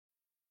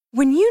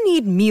When you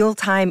need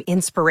mealtime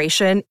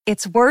inspiration,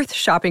 it's worth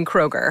shopping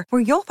Kroger,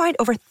 where you'll find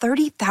over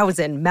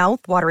 30,000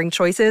 mouth-watering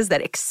choices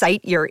that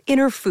excite your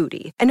inner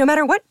foodie. And no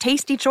matter what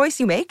tasty choice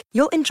you make,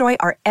 you'll enjoy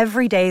our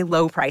everyday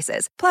low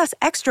prices, plus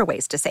extra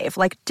ways to save,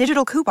 like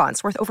digital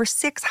coupons worth over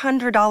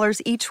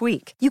 $600 each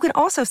week. You can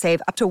also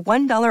save up to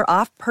 $1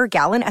 off per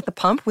gallon at the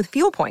pump with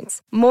fuel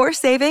points. More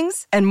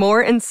savings and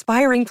more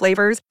inspiring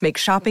flavors make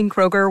shopping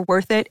Kroger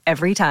worth it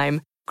every time.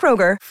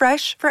 Kroger,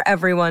 fresh for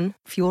everyone.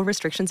 Fuel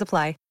restrictions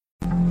apply.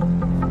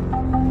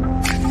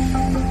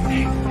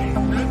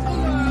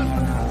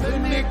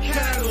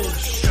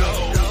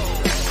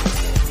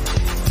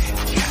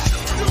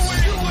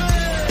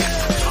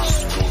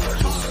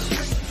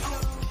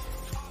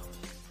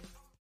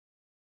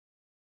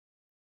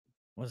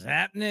 What's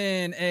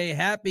happening? A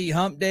happy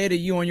hump day to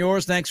you and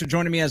yours. Thanks for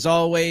joining me as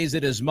always.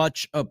 It is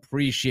much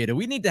appreciated.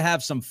 We need to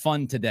have some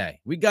fun today.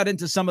 We got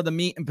into some of the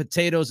meat and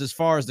potatoes as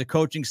far as the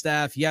coaching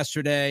staff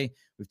yesterday.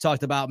 We've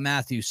talked about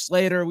Matthew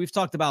Slater. We've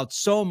talked about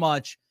so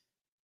much,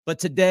 but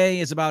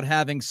today is about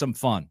having some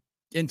fun.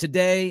 And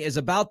today is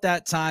about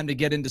that time to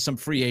get into some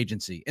free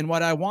agency. And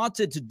what I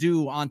wanted to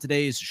do on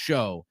today's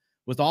show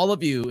with all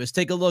of you is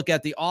take a look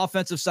at the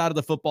offensive side of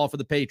the football for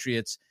the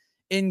Patriots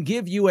and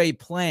give you a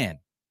plan.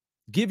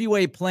 Give you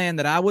a plan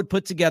that I would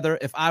put together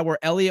if I were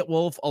Elliott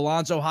Wolf,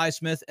 Alonzo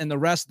Highsmith, and the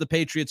rest of the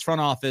Patriots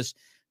front office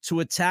to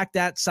attack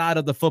that side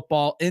of the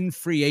football in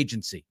free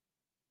agency.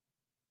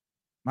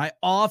 My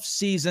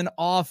off-season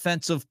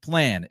offensive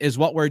plan is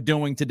what we're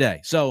doing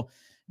today. So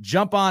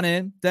jump on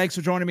in. Thanks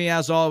for joining me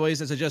as always.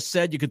 As I just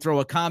said, you can throw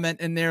a comment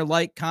in there,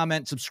 like,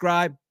 comment,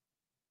 subscribe.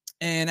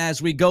 And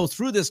as we go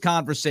through this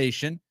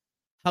conversation,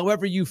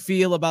 however you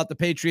feel about the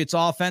Patriots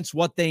offense,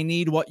 what they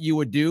need, what you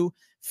would do,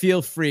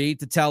 feel free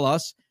to tell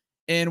us.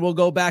 And we'll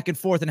go back and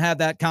forth and have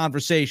that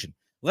conversation.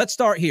 Let's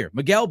start here.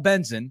 Miguel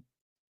Benson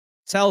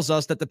tells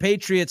us that the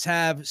Patriots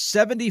have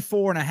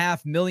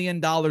 $74.5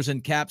 million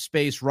in cap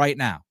space right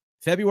now.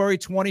 February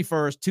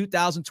 21st,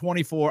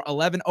 2024,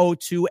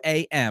 11:02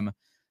 a.m.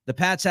 The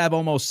Pats have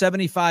almost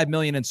 $75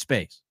 million in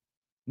space.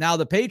 Now,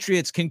 the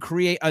Patriots can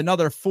create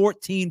another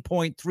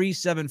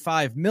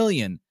 $14.375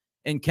 million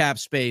in cap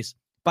space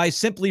by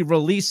simply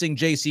releasing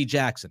J.C.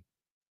 Jackson.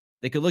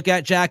 They could look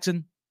at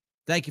Jackson.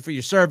 Thank you for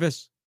your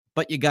service,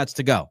 but you got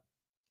to go.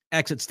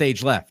 Exit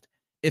stage left.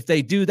 If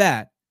they do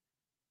that,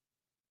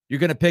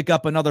 you're going to pick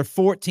up another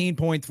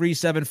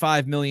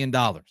 $14.375 million.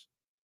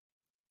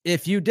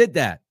 If you did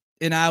that,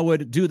 and I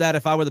would do that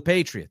if I were the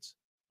Patriots,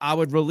 I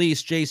would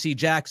release J.C.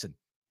 Jackson.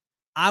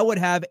 I would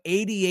have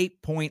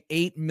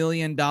 $88.8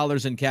 million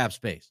in cap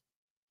space.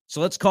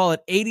 So let's call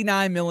it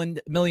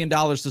 $89 million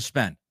to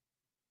spend.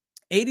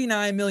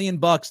 $89 million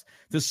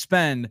to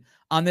spend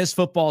on this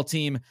football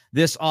team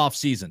this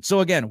offseason. So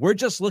again, we're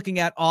just looking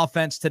at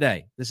offense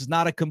today. This is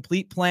not a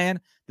complete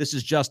plan. This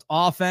is just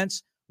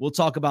offense. We'll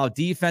talk about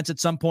defense at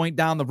some point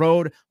down the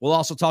road. We'll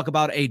also talk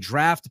about a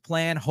draft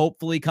plan,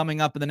 hopefully coming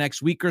up in the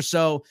next week or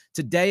so.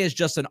 Today is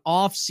just an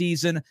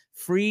off-season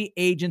free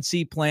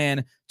agency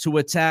plan to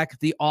attack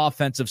the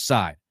offensive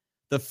side.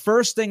 The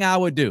first thing I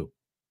would do,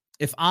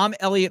 if I'm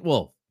Elliott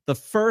Wolf, the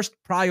first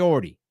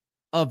priority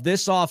of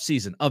this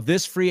offseason, of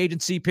this free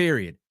agency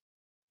period,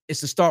 is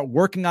to start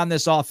working on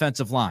this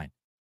offensive line.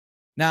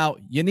 Now,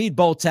 you need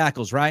both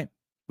tackles, right?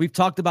 We've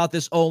talked about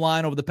this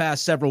O-line over the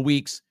past several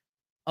weeks.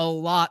 A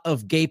lot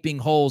of gaping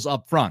holes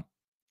up front.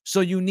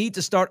 So you need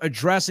to start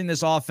addressing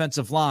this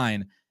offensive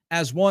line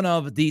as one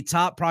of the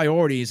top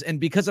priorities. And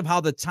because of how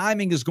the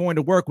timing is going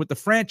to work with the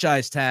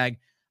franchise tag,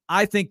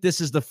 I think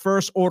this is the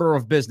first order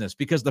of business,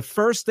 because the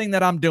first thing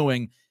that I'm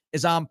doing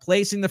is I'm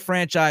placing the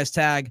franchise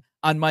tag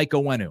on Mike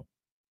Onwenu.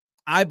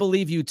 I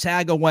believe you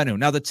tag Onwenu.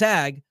 Now, the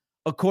tag,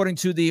 according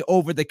to the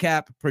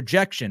over-the-cap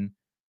projection,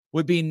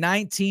 would be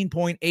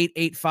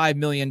 $19.885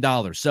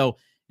 million. So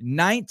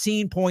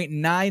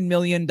 $19.9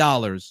 million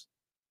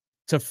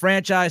to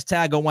franchise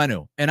tag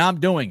Onwenu, and I'm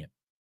doing it.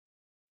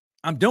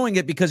 I'm doing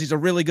it because he's a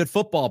really good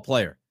football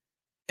player.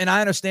 And I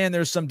understand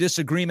there's some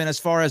disagreement as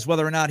far as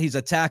whether or not he's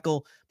a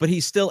tackle, but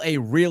he's still a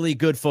really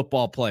good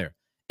football player.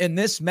 And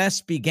this mess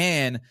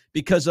began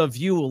because of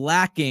you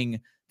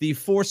lacking the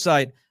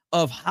foresight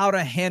of how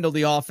to handle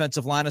the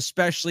offensive line,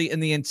 especially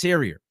in the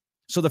interior.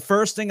 So the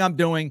first thing I'm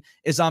doing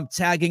is I'm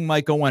tagging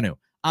Mike Onwenu.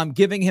 I'm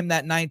giving him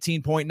that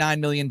 $19.9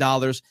 million,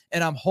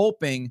 and I'm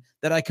hoping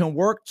that I can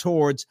work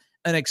towards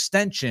an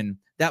extension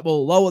that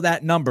will lower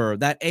that number,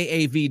 that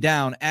AAV,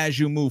 down as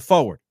you move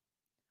forward.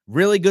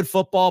 Really good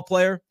football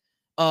player.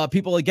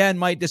 People, again,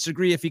 might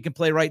disagree if he can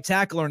play right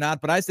tackle or not,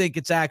 but I think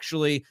it's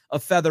actually a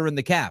feather in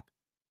the cap.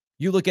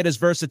 You look at his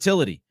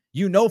versatility.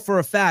 You know for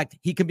a fact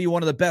he can be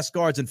one of the best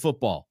guards in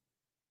football.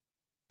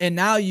 And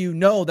now you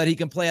know that he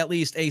can play at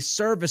least a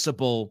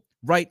serviceable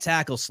right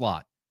tackle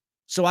slot.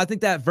 So I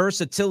think that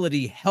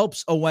versatility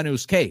helps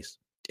Onwenu's case.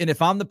 And if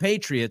I'm the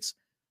Patriots,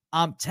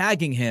 I'm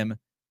tagging him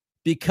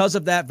because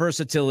of that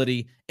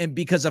versatility and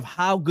because of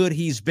how good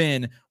he's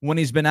been when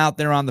he's been out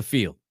there on the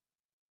field.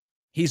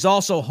 He's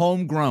also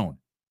homegrown.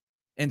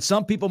 And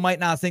some people might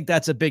not think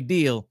that's a big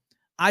deal.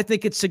 I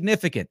think it's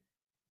significant.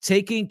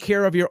 taking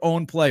care of your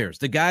own players,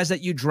 the guys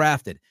that you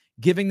drafted,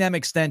 giving them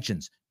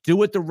extensions,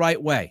 do it the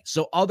right way.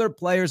 So other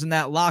players in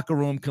that locker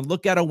room can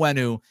look at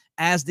Onwenu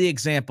as the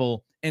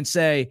example and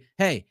say,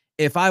 hey,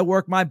 if I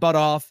work my butt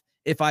off,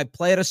 if I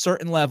play at a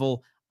certain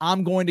level,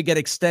 I'm going to get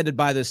extended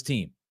by this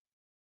team.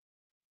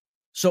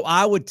 So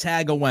I would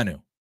tag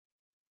Onwenu.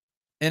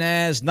 And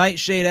as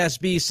Nightshade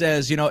SB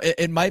says,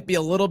 it might be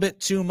a little bit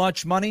too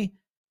much money,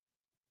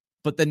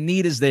 but the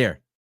need is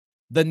there.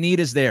 The need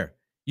is there.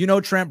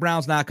 Trent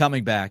Brown's not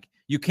coming back.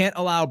 You can't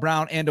allow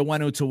Brown and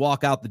Onwenu to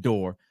walk out the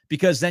door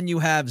because then you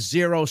have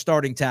 0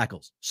 starting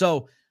tackles.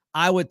 So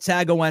I would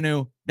tag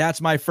Onwenu. That's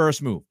my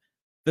first move.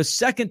 The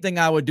second thing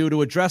I would do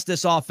to address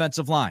this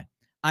offensive line,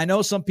 I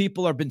know some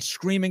people have been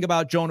screaming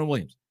about Jonah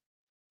Williams.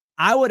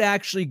 I would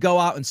actually go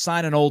out and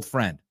sign an old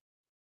friend.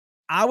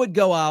 I would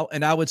go out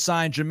and I would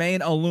sign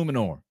Jermaine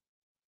Illuminor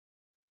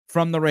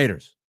from the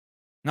Raiders.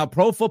 Now,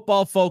 Pro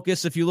Football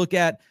Focus, if you look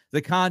at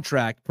the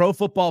contract, Pro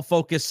Football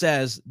Focus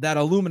says that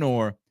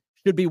Illuminor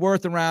should be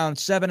worth around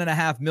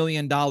 $7.5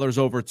 million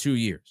over 2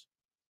 years.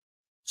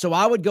 So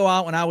I would go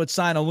out and I would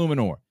sign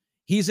Illuminor.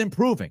 He's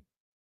improving.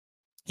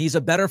 He's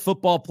a better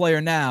football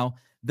player now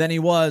than he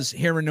was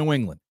here in New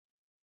England.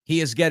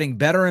 He is getting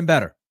better and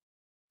better.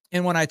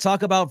 And when I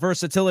talk about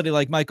versatility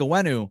like Michael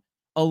Onwenu,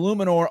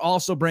 Illuminor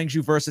also brings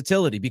you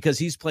versatility because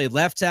he's played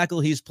left tackle,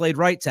 he's played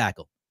right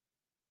tackle.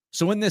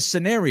 So in this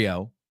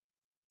scenario,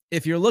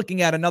 if you're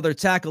looking at another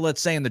tackle,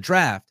 let's say in the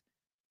draft,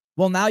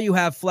 well, now you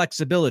have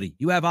flexibility.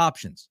 You have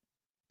options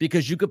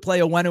because you could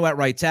play Onwenu at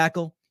right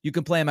tackle, you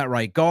can play him at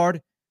right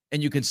guard,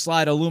 and you can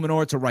slide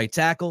Illuminor to right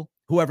tackle.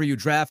 Whoever you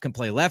draft can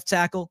play left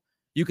tackle.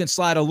 You can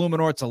slide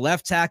Illuminor to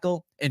left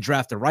tackle and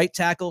draft a right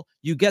tackle.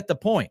 You get the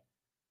point.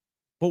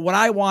 But what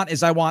I want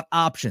is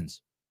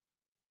options.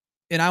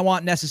 And I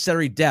want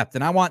necessary depth,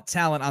 and I want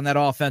talent on that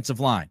offensive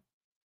line.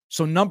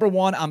 So number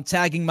 1, I'm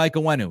tagging Mike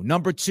Onwenu.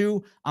 Number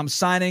 2, I'm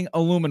signing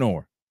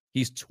Illuminor.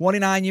 He's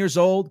 29 years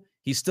old.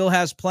 He still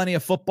has plenty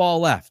of football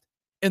left.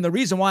 And the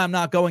reason why I'm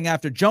not going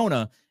after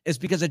Jonah is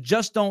because I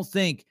just don't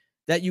think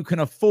that you can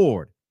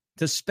afford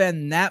to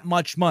spend that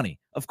much money.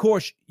 Of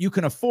course, you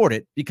can afford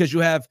it because you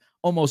have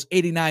almost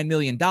 $89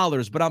 million,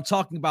 but I'm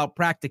talking about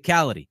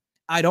practicality.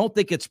 I don't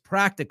think it's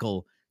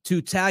practical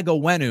to tag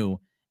Onwenu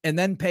and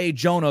then pay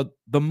Jonah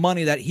the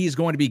money that he's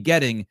going to be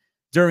getting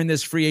during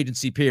this free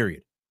agency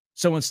period.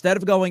 So instead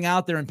of going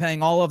out there and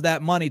paying all of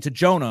that money to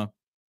Jonah,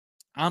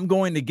 I'm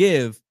going to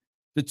give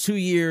the 2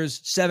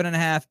 years,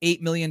 $7.5,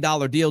 $8 million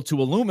deal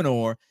to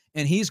Illuminor,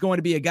 and he's going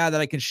to be a guy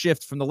that I can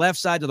shift from the left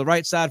side to the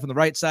right side, from the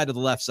right side to the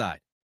left side.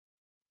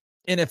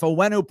 And if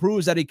Onwenu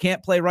proves that he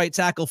can't play right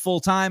tackle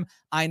full-time,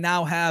 I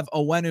now have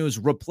Owenu's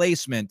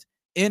replacement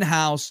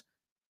in-house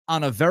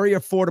on a very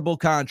affordable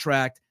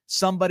contract,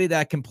 somebody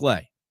that can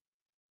play.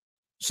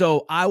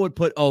 So I would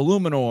put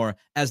Illuminor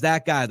as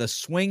that guy, the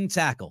swing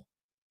tackle.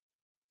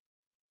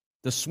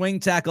 The swing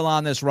tackle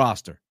on this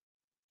roster.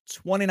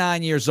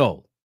 29 years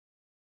old.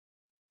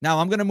 Now,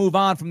 I'm going to move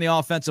on from the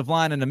offensive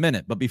line in a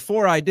minute, but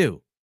before I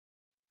do,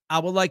 I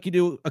would like you to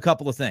do a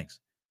couple of things.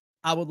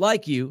 I would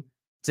like you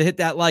to hit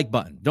that like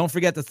button. Don't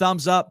forget the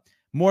thumbs up.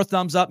 More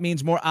thumbs up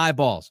means more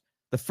eyeballs.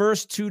 The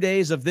first 2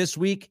 days of this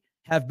week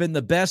have been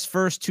the best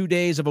first 2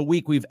 days of a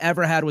week we've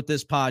ever had with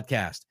this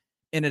podcast,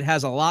 and it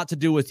has a lot to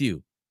do with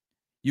you.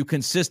 You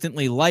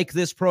consistently like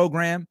this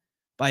program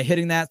by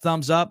hitting that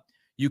thumbs up.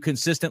 You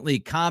consistently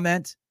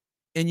comment,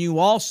 and you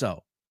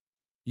also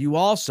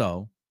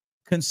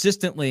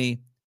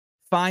consistently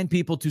find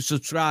people to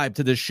subscribe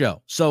to this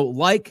show. So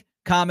like,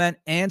 comment,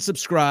 and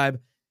subscribe.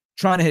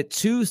 Trying to hit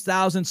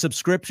 2,000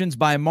 subscriptions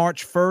by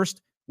March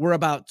 1st. We're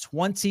about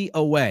 20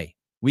 away.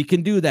 We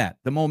can do that.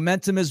 The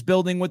momentum is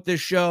building with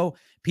this show.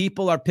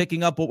 People are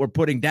picking up what we're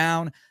putting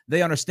down.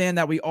 They understand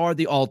that we are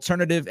the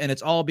alternative, and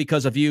it's all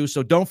because of you.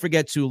 So don't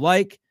forget to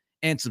like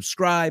and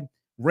subscribe,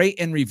 rate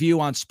and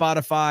review on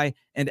Spotify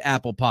and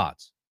Apple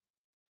Pods.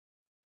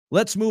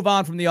 Let's move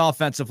on from the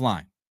offensive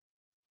line.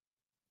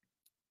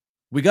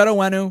 We got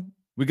Onwenu.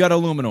 We got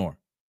Illuminor.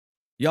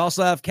 You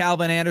also have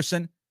Calvin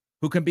Anderson,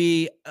 who can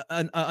be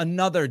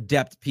another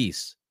depth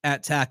piece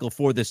at tackle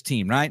for this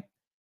team, right?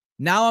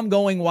 Now I'm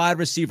going wide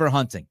receiver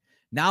hunting.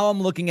 Now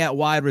I'm looking at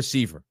wide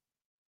receiver.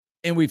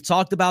 And we've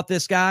talked about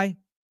this guy.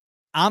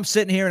 I'm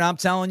sitting here and I'm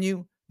telling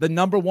you, the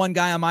number one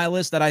guy on my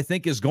list that I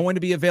think is going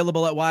to be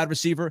available at wide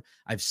receiver,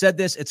 I've said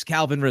this, it's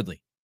Calvin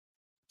Ridley.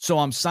 So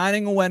I'm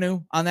signing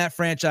Onwenu on that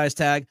franchise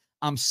tag.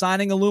 I'm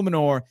signing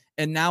Illuminor,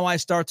 and now I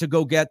start to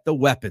go get the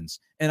weapons.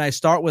 And I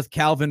start with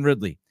Calvin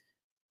Ridley.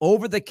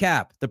 Over the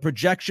cap, the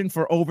projection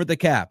for over the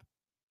cap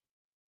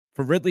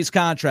for Ridley's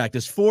contract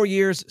is 4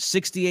 years,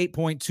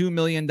 $68.2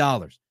 million.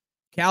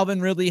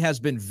 Calvin Ridley has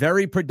been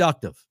very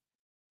productive.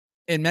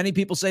 And many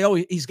people say, oh,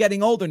 he's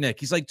getting older, Nick.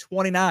 He's like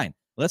 29.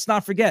 Let's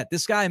not forget,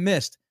 this guy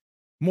missed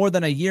more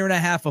than a year and a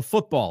half of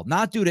football,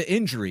 not due to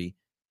injury,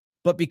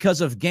 but because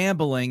of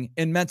gambling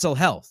and mental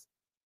health.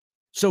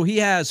 So he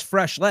has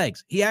fresh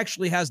legs. He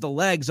actually has the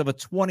legs of a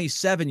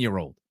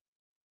 27-year-old.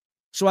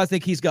 So I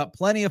think he's got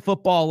plenty of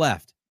football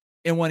left.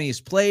 And when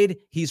he's played,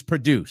 he's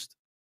produced.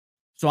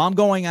 So I'm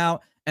going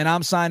out and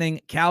I'm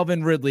signing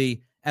Calvin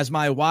Ridley as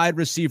my wide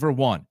receiver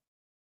 1.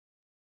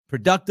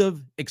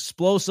 Productive,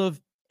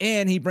 explosive,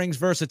 and he brings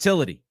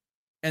versatility.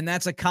 And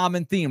that's a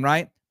common theme,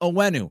 right?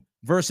 Owenu,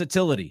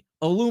 versatility.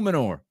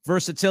 Illuminor,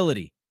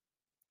 versatility.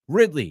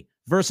 Ridley,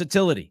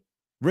 versatility.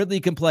 Ridley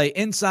can play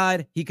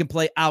inside. He can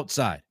play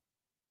outside.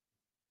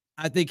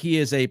 I think he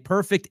is a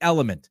perfect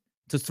element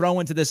to throw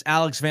into this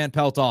Alex Van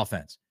Pelt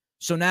offense.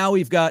 So now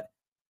we've got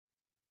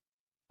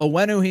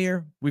Owenu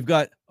here. We've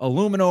got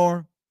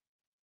Illuminor.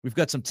 We've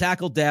got some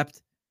tackle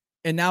depth.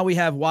 And now we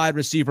have wide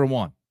receiver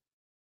 1.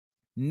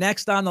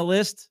 Next on the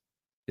list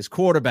is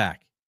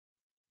quarterback.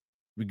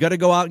 We got to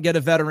go out and get a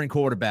veteran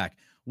quarterback.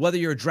 Whether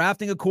you're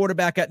drafting a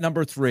quarterback at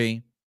number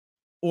 3,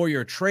 or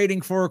you're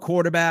trading for a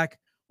quarterback,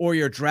 or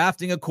you're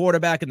drafting a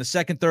quarterback in the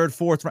 2nd, 3rd,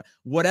 4th round,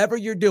 whatever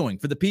you're doing,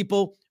 for the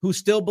people who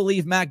still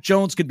believe Mac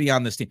Jones could be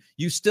on this team,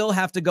 you still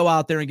have to go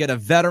out there and get a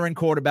veteran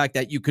quarterback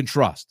that you can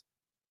trust.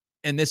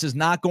 And this is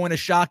not going to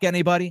shock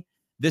anybody.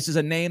 This is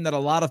a name that a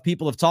lot of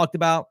people have talked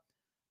about.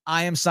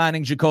 I am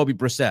signing Jacoby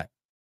Brissett.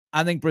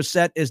 I think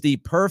Brissett is the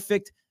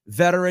perfect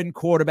veteran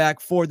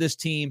quarterback for this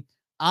team.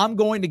 I'm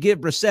going to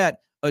give Brissett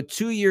a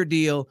 2-year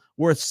deal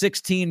worth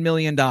 $16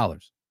 million.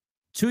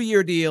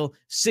 2-year deal,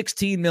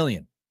 $16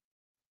 million.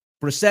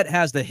 Brissett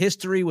has the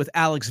history with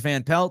Alex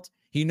Van Pelt.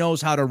 He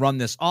knows how to run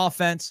this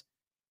offense.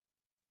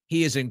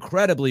 He is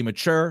incredibly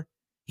mature.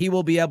 He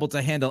will be able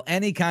to handle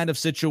any kind of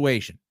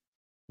situation,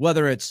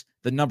 whether it's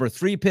the number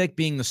 3 pick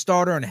being the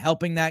starter and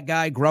helping that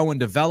guy grow and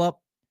develop,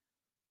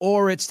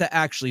 or it's to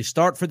actually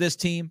start for this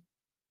team.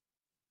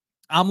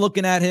 I'm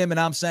looking at him and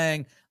I'm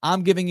saying,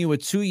 I'm giving you a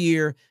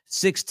 2-year,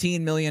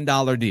 $16 million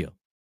deal.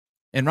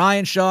 And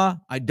Ryan Shaw,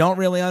 I don't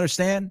really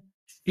understand.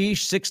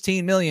 Sheesh,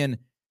 $16 million.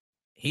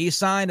 He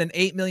signed an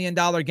 $8 million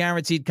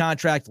guaranteed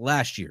contract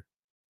last year.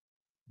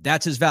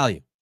 That's his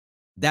value.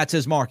 That's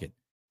his market.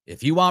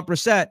 If you want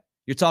Brissett,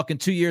 you're talking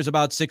 2 years,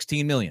 about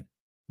 $16 million.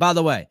 By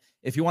the way,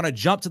 if you want to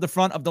jump to the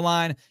front of the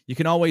line, you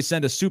can always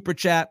send a super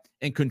chat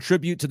and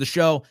contribute to the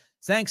show.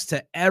 Thanks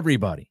to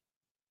everybody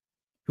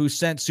who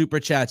sent super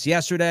chats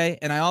yesterday.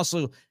 And I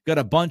also got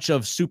a bunch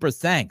of super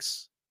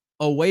thanks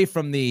away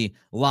from the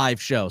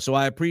live show. So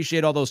I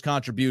appreciate all those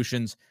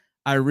contributions.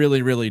 I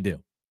really, really do.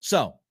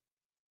 So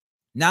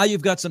now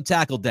you've got some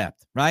tackle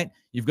depth, right?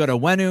 You've got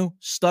Owenu,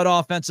 stud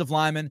offensive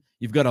lineman.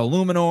 You've got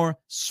Illuminor,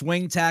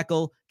 swing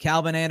tackle,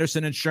 Calvin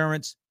Anderson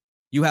insurance.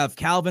 You have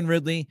Calvin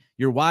Ridley,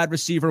 your wide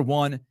receiver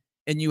 1,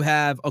 and you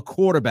have a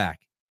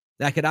quarterback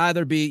that could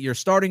either be your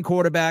starting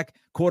quarterback,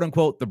 quote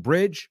unquote, the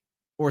bridge,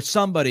 or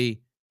somebody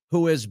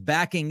who is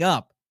backing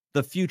up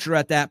the future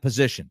at that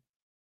position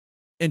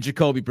in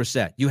Jacoby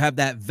Brissett. You have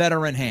that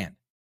veteran hand.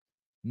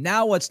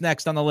 Now what's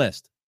next on the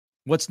list?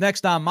 What's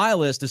next on my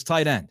list is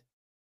tight end.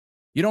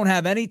 You don't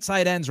have any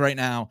tight ends right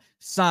now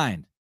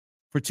signed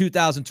for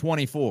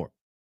 2024.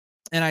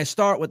 And I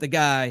start with the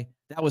guy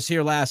that was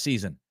here last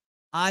season.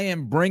 I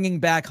am bringing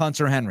back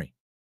Hunter Henry.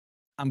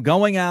 I'm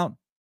going out.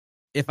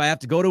 If I have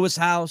to go to his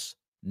house,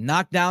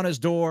 knock down his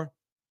door,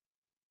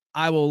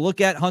 I will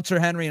look at Hunter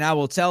Henry and I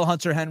will tell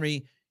Hunter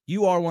Henry,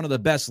 you are one of the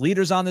best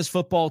leaders on this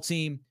football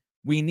team.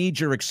 We need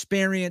your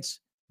experience.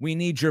 We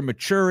need your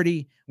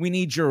maturity. We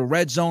need your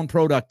red zone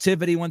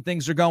productivity when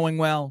things are going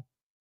well.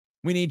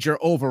 We need your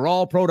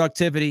overall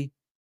productivity.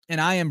 And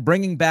I am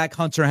bringing back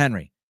Hunter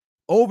Henry.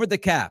 Over the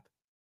cap,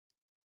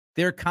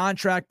 their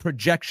contract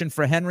projection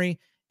for Henry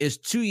is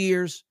 2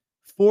 years,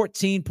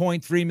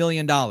 $14.3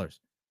 million.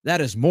 That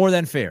is more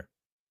than fair.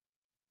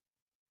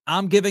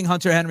 I'm giving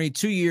Hunter Henry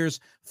 2 years,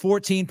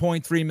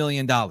 $14.3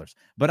 million.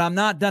 But I'm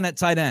not done at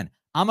tight end.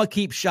 I'm going to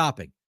keep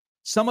shopping.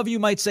 Some of you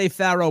might say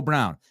Pharaoh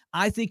Brown.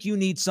 I think you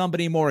need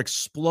somebody more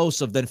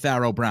explosive than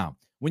Pharaoh Brown.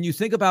 When you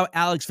think about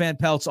Alex Van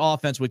Pelt's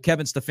offense with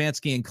Kevin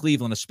Stefanski in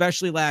Cleveland,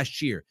 especially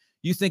last year,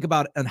 you think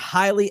about a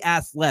highly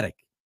athletic,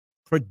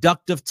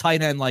 productive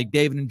tight end like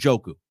David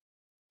Njoku.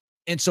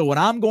 And so what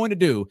I'm going to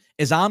do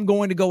is I'm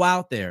going to go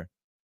out there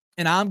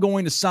and I'm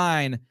going to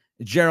sign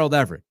Gerald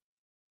Everett.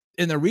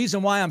 And the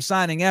reason why I'm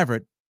signing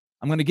Everett,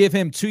 I'm going to give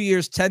him 2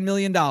 years, $10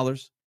 million.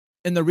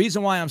 And the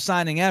reason why I'm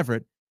signing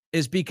Everett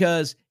is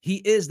because he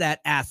is that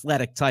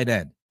athletic tight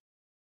end.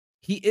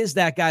 He is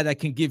that guy that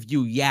can give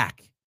you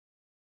yak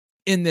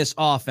in this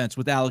offense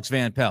with Alex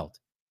Van Pelt.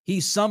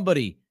 He's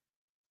somebody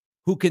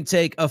who can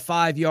take a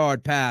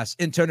 5-yard pass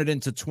and turn it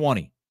into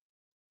 20.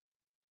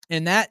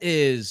 And that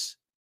is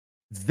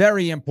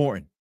very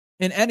important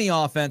in any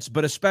offense,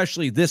 but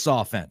especially this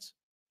offense.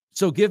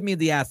 So give me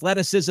the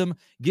athleticism,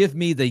 give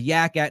me the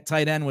yak at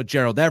tight end with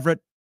Gerald Everett.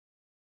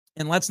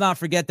 And let's not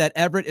forget that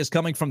Everett is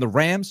coming from the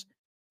Rams.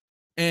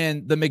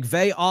 And the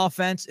McVay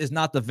offense is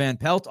not the Van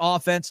Pelt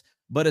offense,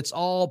 but it's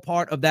all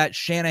part of that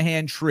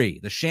Shanahan tree.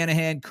 The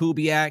Shanahan,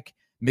 Kubiak,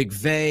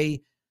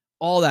 McVay,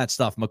 all that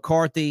stuff,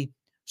 McCarthy.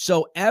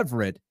 So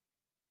Everett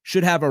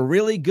should have a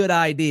really good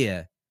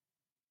idea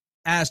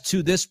as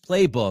to this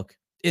playbook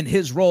in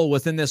his role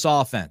within this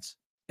offense.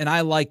 And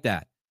I like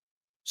that.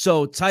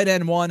 So tight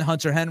end 1,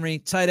 Hunter Henry.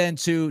 Tight end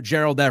 2,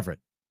 Gerald Everett.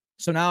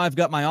 So now I've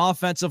got my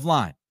offensive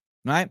line,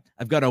 right?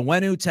 I've got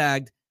Owenu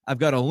tagged. I've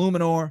got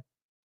Illuminor.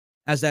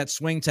 as that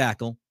swing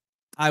tackle.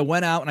 I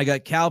went out and I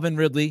got Calvin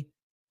Ridley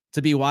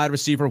to be wide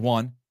receiver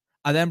 1.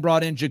 I then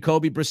brought in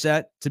Jacoby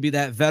Brissett to be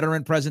that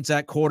veteran presence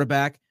at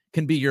quarterback,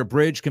 can be your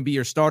bridge, can be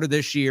your starter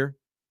this year.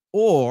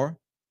 Or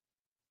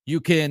you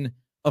can,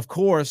 of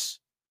course,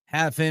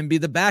 have him be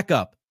the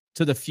backup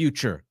to the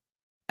future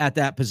at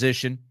that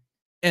position.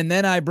 And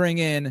then I bring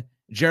in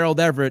Gerald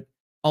Everett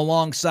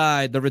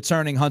alongside the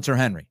returning Hunter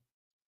Henry.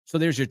 So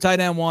there's your tight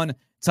end 1,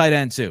 tight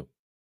end 2.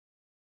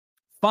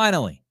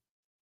 Finally,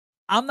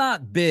 I'm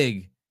not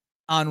big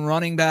on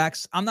running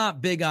backs. I'm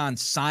not big on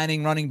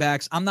signing running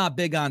backs. I'm not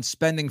big on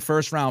spending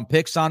first-round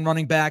picks on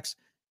running backs.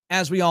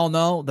 As we all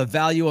know, the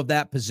value of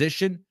that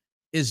position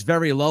is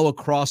very low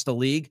across the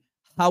league.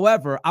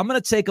 However, I'm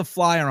going to take a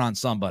flyer on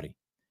somebody.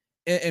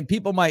 And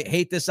people might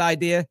hate this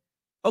idea.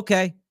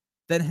 Okay,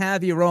 then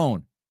have your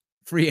own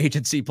free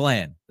agency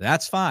plan.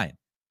 That's fine.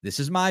 This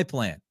is my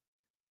plan.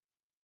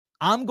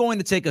 I'm going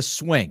to take a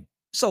swing.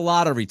 It's a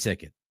lottery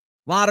ticket,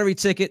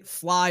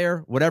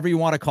 flyer, whatever you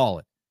want to call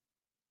it,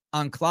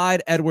 on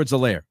Clyde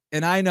Edwards-Helaire.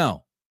 And I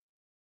know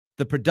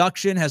the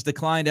production has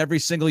declined every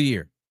single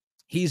year.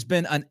 He's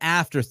been an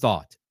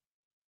afterthought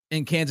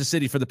in Kansas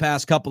City for the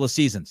past couple of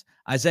seasons.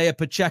 Isaiah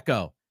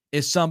Pacheco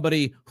is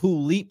somebody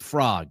who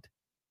leapfrogged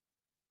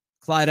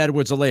Clyde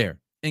Edwards-Helaire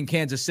in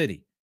Kansas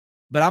City.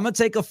 But I'm going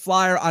to take a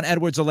flyer on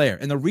Edwards-Helaire.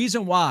 And the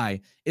reason why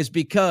is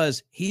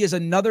because he is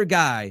another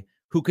guy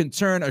who can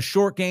turn a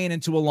short gain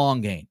into a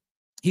long gain.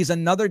 He's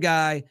another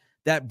guy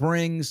that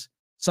brings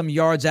some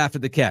yards after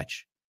the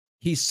catch.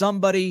 He's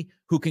somebody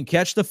who can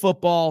catch the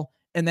football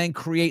and then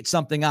create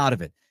something out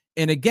of it.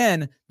 And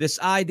again, this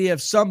idea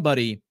of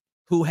somebody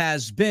who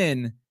has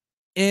been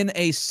in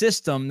a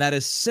system that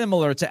is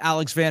similar to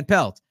Alex Van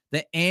Pelt,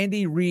 the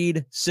Andy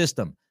Reid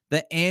system,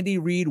 the Andy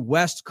Reid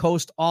West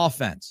Coast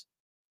offense.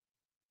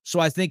 So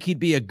I think he'd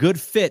be a good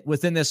fit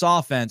within this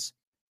offense,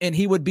 and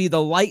he would be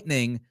the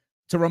lightning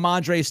to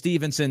Ramondre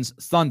Stevenson's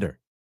thunder.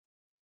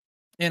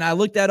 And I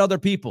looked at other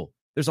people.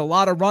 There's a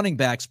lot of running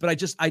backs, but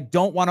I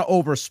don't want to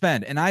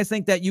overspend. And I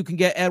think that you can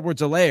get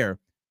Edwards-Helaire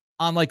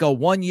on like a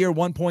 1-year,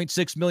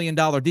 $1.6 million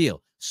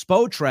deal.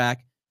 Spotrac,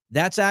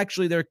 that's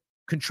actually their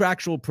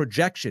contractual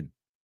projection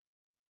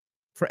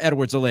for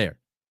Edwards-Helaire,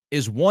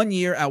 is 1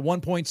 year at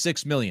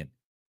 $1.6 million.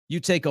 You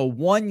take a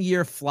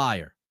 1-year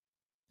flyer.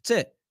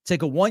 That's it.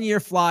 Take a 1-year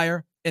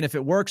flyer, and if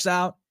it works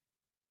out,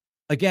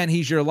 again,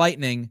 he's your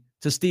lightning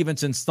to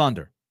Stevenson's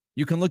thunder.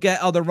 You can look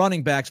at other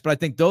running backs, but I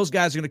think those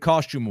guys are going to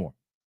cost you more.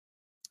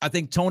 I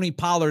think Tony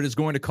Pollard is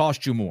going to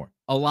cost you more,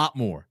 a lot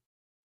more.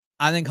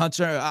 I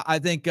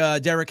think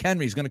Derrick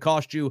Henry is going to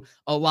cost you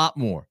a lot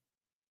more.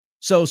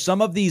 So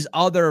some of these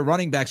other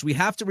running backs, we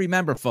have to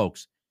remember,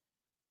 folks,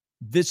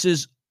 this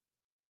is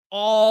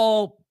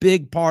all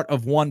big part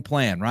of one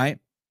plan, right?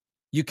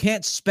 You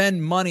can't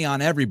spend money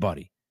on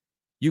everybody.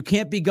 You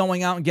can't be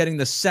going out and getting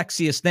the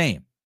sexiest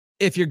name.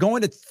 If you're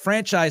going to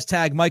franchise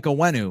tag Mike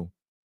Onwenu,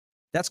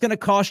 that's going to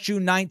cost you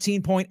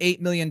 $19.8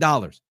 million.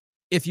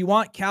 If you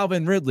want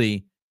Calvin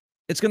Ridley,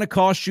 it's going to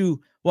cost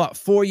you,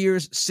 4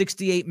 years,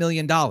 $68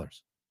 million.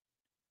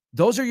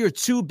 Those are your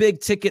two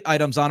big ticket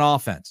items on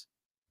offense.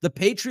 The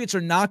Patriots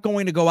are not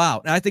going to go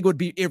out, and I think it would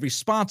be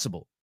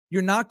irresponsible.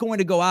 You're not going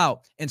to go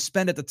out and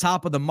spend at the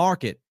top of the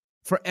market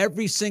for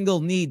every single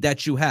need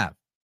that you have.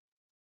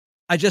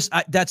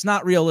 That's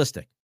not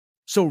realistic.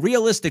 So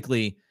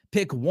realistically,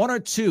 pick one or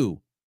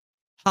two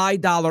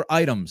high-dollar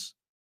items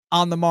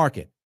on the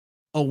market,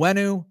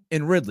 Onwenu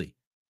and Ridley.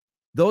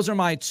 Those are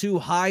my two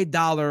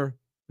high-dollar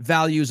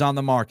values on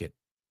the market.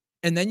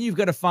 And then you've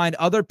got to find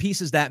other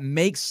pieces that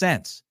make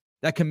sense,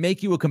 that can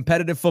make you a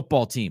competitive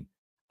football team,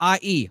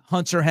 i.e.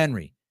 Hunter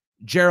Henry,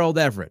 Gerald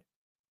Everett,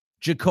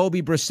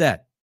 Jacoby Brissett,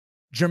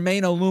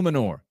 Jermaine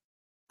Illuminor.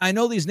 I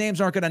know these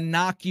names aren't going to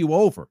knock you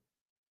over,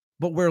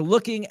 but we're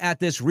looking at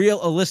this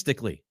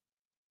realistically.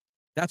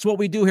 That's what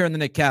we do here in the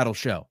Nick Cattle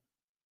Show.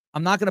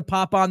 I'm not going to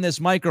pop on this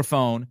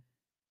microphone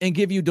and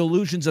give you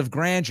delusions of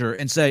grandeur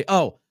and say,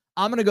 oh,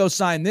 I'm going to go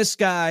sign this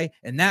guy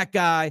and that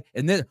guy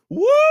and this,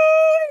 woo,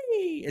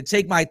 and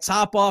take my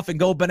top off and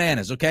go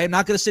bananas, okay? I'm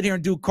not going to sit here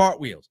and do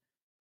cartwheels.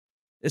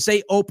 This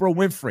ain't Oprah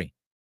Winfrey. I'm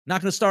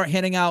not going to start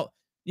handing out,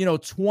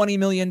 $20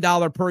 million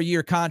per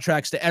year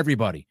contracts to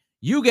everybody.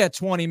 You get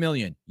 $20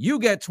 million. You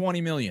get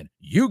 $20 million.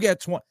 You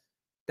get 20.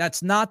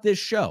 That's not this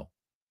show.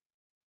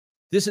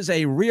 This is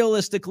a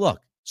realistic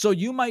look. So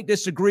you might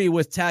disagree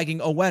with tagging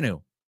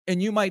Onwenu,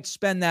 and you might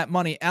spend that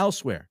money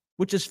elsewhere,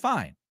 which is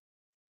fine.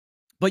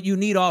 But you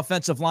need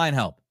offensive line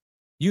help.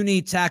 You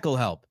need tackle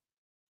help.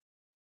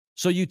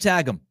 So you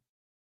tag him,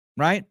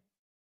 right?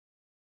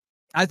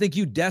 I think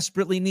you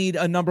desperately need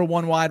a number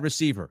one wide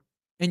receiver,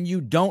 and you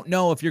don't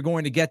know if you're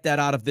going to get that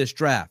out of this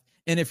draft.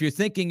 And if you're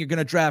thinking you're going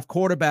to draft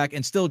quarterback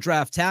and still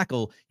draft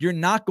tackle, you're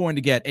not going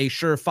to get a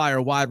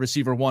surefire wide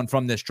receiver one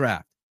from this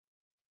draft.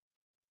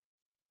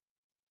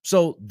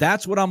 So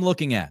that's what I'm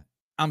looking at.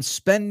 I'm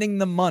spending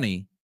the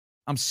money,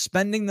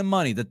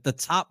 the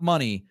top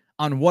money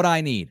on what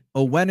I need,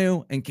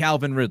 Onwenu and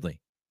Calvin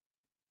Ridley.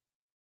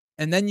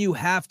 And then you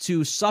have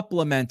to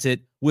supplement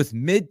it with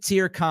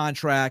mid-tier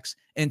contracts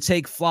and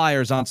take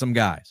flyers on some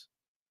guys.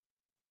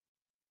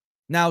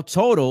 Now,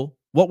 total,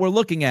 what we're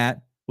looking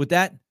at with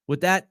that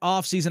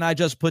offseason I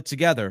just put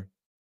together,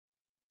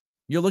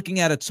 you're looking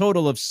at a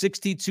total of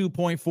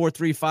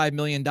 $62.435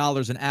 million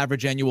in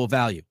average annual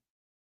value.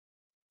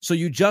 So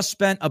you just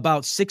spent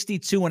about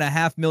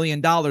 $62.5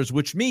 million,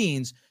 which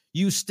means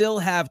you still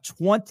have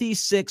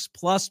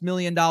 $26+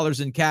 million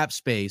in cap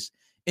space,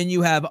 and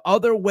you have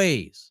other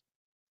ways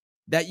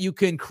that you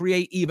can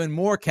create even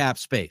more cap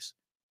space.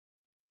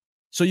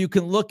 So you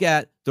can look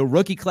at the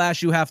rookie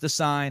class you have to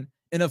sign,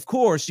 and of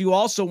course, you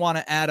also want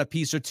to add a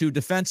piece or two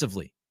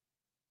defensively.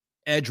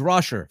 Edge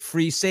rusher,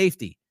 free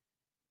safety,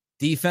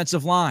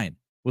 defensive line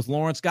with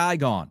Lawrence Guy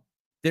gone.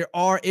 There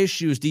are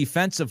issues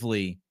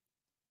defensively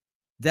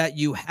that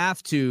you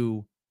have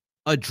to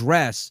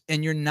address,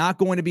 and you're not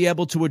going to be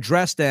able to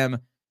address them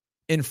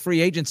in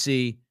free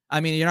agency. I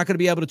mean, you're not going to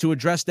be able to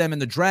address them in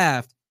the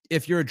draft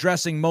if you're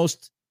addressing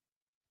most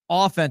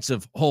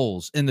offensive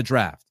holes in the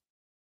draft.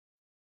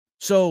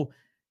 So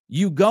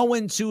you go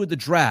into the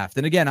draft,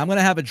 and again, I'm going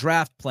to have a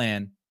draft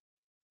plan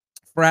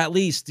for at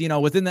least,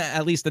 within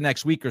at least the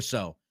next week or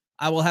so.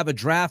 I will have a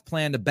draft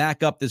plan to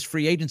back up this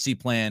free agency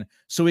plan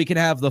so we can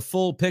have the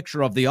full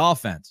picture of the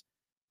offense.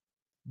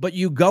 But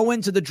you go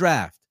into the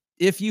draft,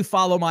 if you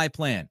follow my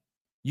plan,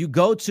 you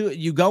go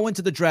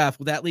into the draft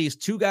with at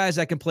least two guys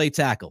that can play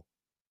tackle.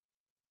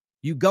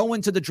 You go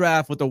into the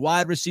draft with a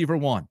wide receiver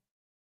one.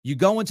 You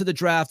go into the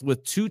draft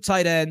with two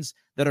tight ends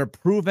that are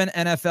proven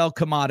NFL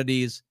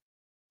commodities,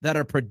 that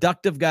are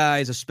productive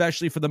guys,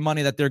 especially for the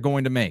money that they're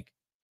going to make.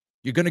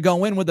 You're going to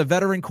go in with a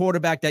veteran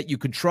quarterback that you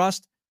can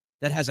trust,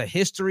 that has a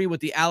history with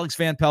the Alex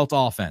Van Pelt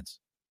offense.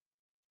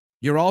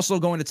 You're also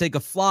going to take a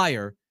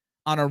flyer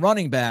on a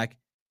running back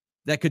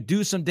that could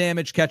do some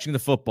damage catching the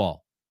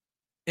football.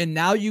 And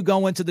now you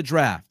go into the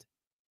draft,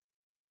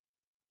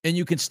 and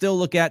you can still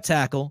look at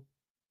tackle.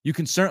 You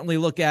can certainly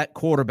look at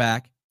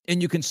quarterback,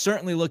 and you can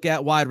certainly look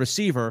at wide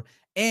receiver.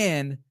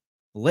 And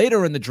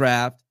later in the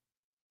draft,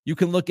 you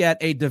can look at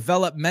a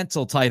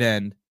developmental tight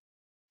end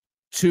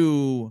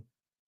to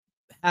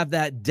have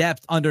that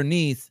depth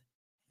underneath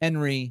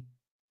Henry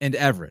and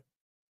Everett.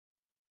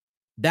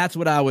 That's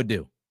what I would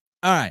do.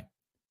 All right.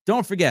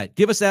 Don't forget,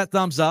 give us that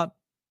thumbs up.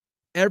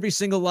 Every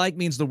single like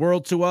means the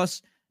world to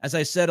us. As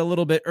I said a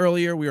little bit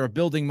earlier, we are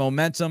building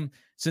momentum.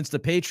 Since the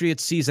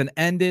Patriots season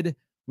ended,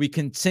 we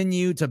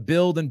continue to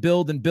build and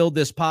build and build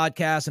this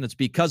podcast, and it's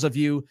because of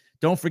you.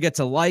 Don't forget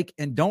to like,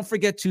 and don't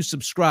forget to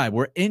subscribe.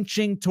 We're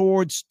inching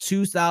towards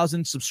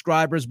 2,000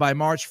 subscribers by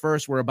March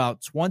 1st. We're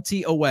about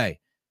 20 away.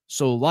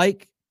 So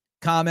like,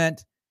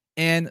 comment,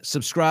 and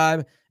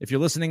subscribe. If you're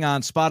listening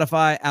on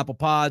Spotify, Apple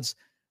Pods,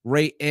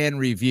 rate and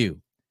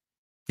review.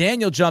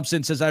 Daniel jumps in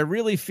and says, I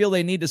really feel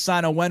they need to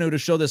sign Onwenu to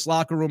show this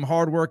locker room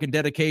hard work and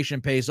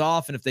dedication pays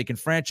off. And if they can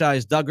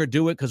franchise Duggar,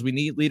 do it, because we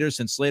need leaders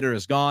since Slater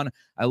is gone.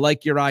 I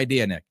like your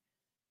idea, Nick.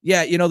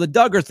 Yeah, the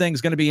Duggar thing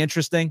is going to be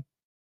interesting.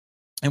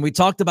 And we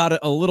talked about it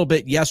a little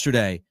bit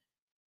yesterday.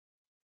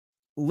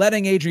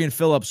 Letting Adrian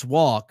Phillips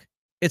walk,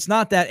 it's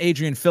not that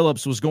Adrian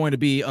Phillips was going to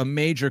be a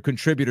major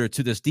contributor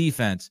to this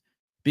defense,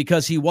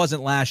 because he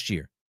wasn't last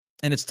year.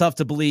 And it's tough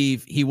to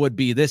believe he would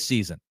be this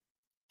season.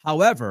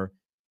 However,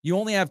 you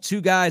only have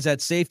two guys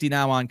at safety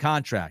now on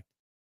contract.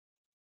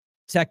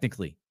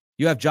 Technically,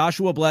 you have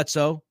Joshua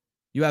Bledsoe,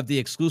 you have the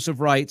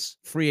exclusive rights,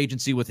 free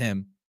agency with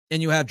him,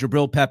 and you have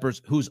Jabril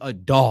Peppers, who's a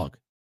dog.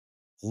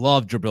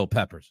 Love Jabril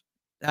Peppers.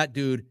 That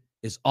dude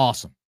is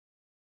awesome.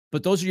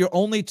 But those are your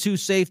only two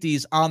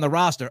safeties on the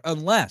roster,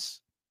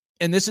 unless,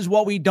 and this is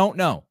what we don't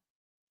know.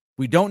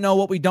 We don't know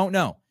what we don't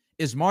know.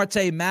 Is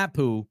Marte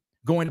Mapu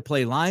going to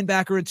play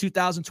linebacker in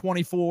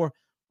 2024,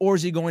 or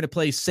is he going to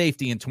play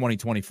safety in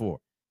 2024?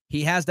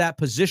 He has that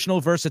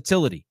positional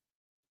versatility.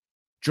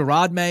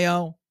 Gerard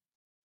Mayo,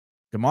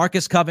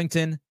 DeMarcus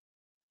Covington,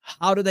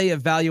 how do they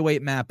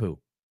evaluate Mapu?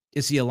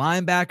 Is he a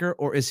linebacker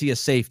or is he a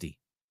safety?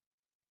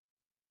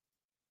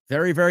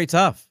 Very, very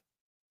tough.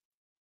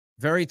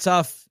 Very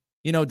tough,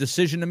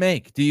 decision to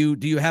make. Do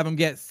you have him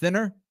get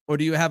thinner, or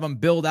do you have him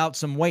build out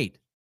some weight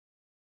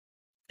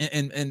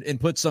and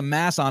put some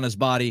mass on his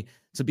body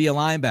to be a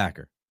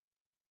linebacker?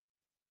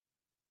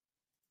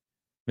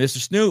 Mr.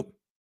 Snoop,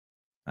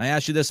 I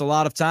asked you this a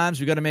lot of times.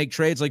 We got to make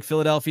trades like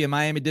Philadelphia and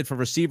Miami did for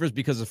receivers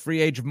because the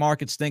free agent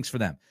market stinks for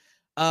them.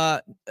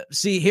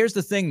 See, here's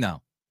the thing,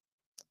 though.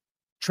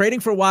 Trading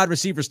for wide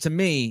receivers, to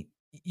me,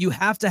 you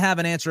have to have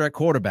an answer at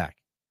quarterback.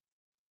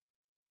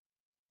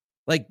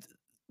 Like,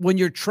 when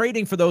you're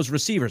trading for those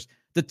receivers,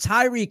 the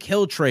Tyreek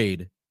Hill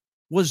trade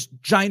was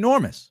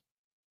ginormous.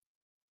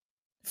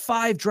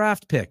 5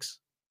 draft picks.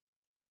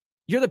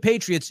 You're the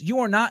Patriots. You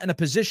are not in a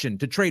position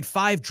to trade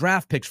 5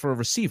 draft picks for a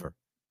receiver.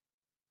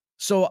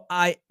 So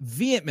I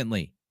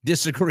vehemently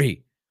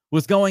disagree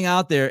with going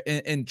out there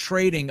and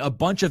trading a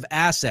bunch of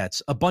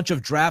assets, a bunch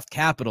of draft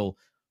capital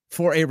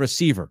for a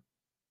receiver.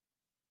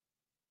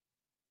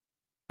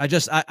 I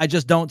just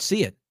don't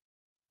see it.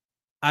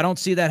 I don't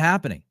see that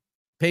happening.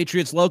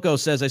 Patriots Loco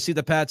says, I see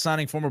the Pats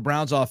signing former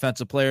Browns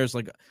offensive players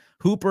like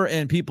Hooper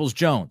and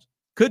Peoples-Jones.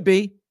 Could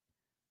be,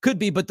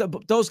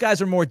 but those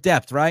guys are more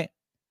depth, right?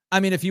 I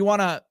mean, if you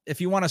want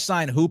to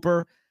sign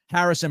Hooper,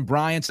 Harrison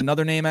Bryant's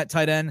another name at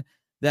tight end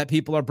that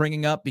people are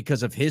bringing up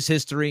because of his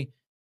history.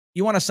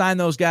 You want to sign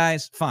those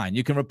guys? Fine.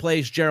 You can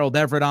replace Gerald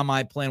Everett on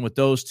my plan with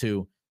those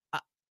two.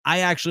 I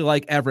actually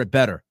like Everett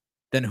better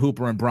than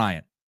Hooper and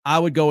Bryant. I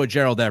would go with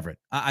Gerald Everett.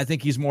 I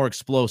think he's more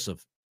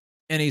explosive,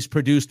 and he's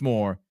produced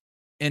more,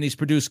 and he's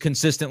produced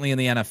consistently in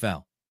the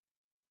NFL.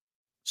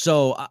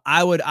 So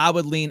I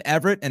would lean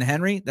Everett and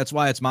Henry. That's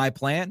why it's my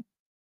plan.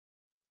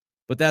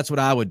 But that's what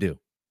I would do.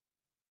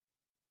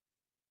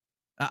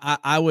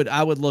 I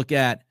would look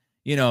at,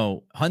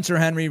 Hunter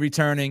Henry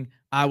returning.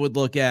 I would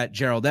look at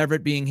Gerald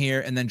Everett being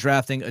here and then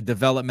drafting a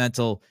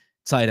developmental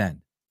tight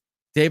end.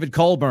 David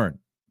Colburn,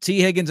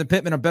 T. Higgins and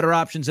Pittman are better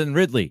options than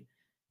Ridley.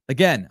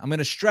 Again, I'm going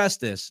to stress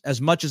this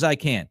as much as I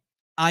can.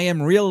 I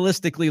am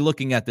realistically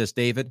looking at this,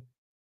 David.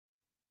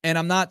 And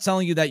I'm not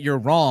telling you that you're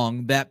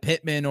wrong that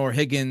Pittman or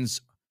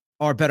Higgins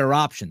are better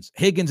options.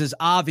 Higgins is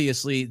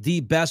obviously the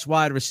best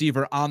wide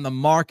receiver on the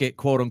market,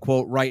 quote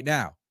unquote, right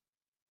now.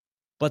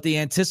 But the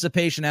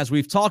anticipation, as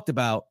we've talked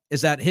about,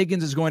 is that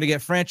Higgins is going to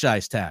get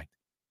franchise tagged.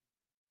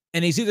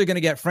 And he's either going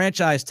to get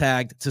franchise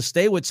tagged to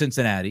stay with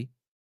Cincinnati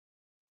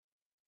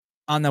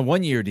on the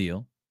one-year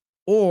deal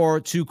or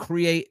to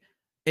create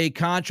a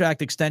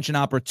contract extension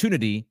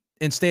opportunity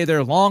and stay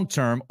there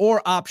long-term.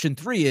 Or option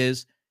 3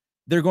 is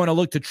they're going to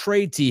look to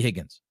trade T.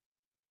 Higgins.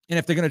 And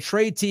if they're going to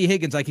trade T.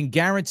 Higgins, I can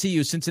guarantee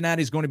you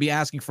Cincinnati is going to be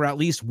asking for at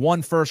least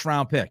one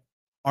first-round pick.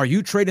 Are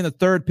you trading the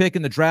 3rd pick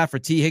in the draft for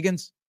T.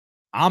 Higgins?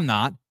 I'm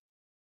not.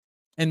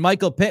 And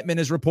Michael Pittman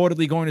is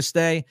reportedly going to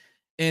stay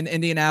in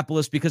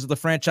Indianapolis because of the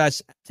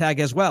franchise tag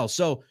as well.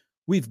 So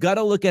we've got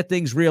to look at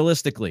things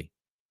realistically.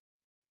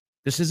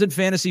 This isn't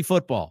fantasy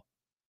football.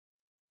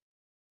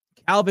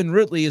 Calvin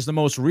Ridley is the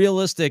most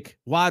realistic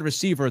wide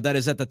receiver that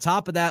is at the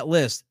top of that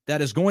list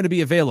that is going to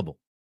be available.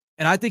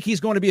 And I think he's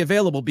going to be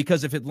available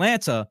because if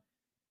Atlanta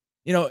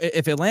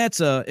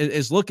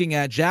is looking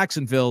at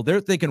Jacksonville,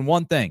 they're thinking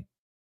one thing.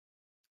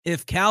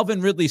 If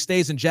Calvin Ridley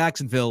stays in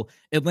Jacksonville,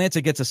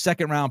 Atlanta gets a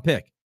 2nd-round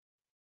pick.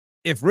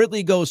 If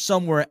Ridley goes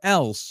somewhere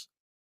else,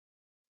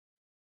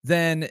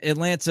 then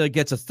Atlanta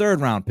gets a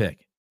 3rd-round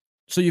pick.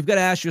 So you've got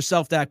to ask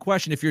yourself that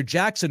question. If you're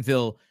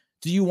Jacksonville,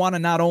 do you want to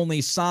not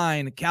only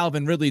sign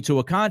Calvin Ridley to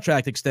a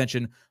contract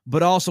extension,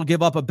 but also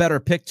give up a better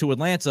pick to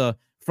Atlanta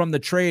from the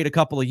trade a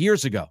couple of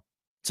years ago?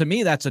 To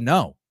me, that's a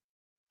no.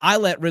 I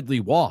let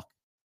Ridley walk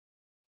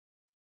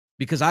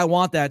because I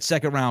want that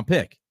 2nd-round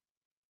pick.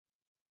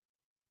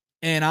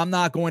 And I'm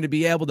not going to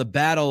be able to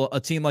battle a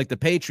team like the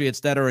Patriots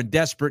that are in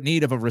desperate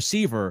need of a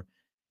receiver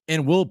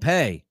and will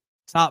pay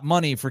top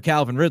money for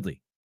Calvin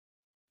Ridley.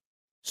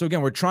 So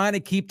again, we're trying to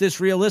keep this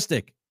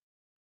realistic.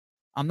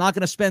 I'm not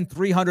going to spend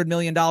 $300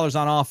 million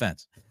on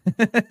offense,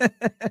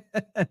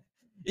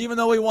 even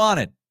though we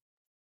want it.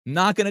 I'm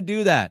not going to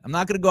do that. I'm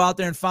not going to go out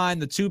there and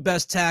find the 2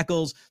 best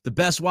tackles, the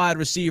best wide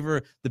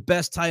receiver, the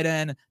best tight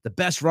end, the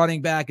best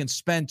running back, and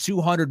spend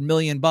 $200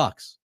 million.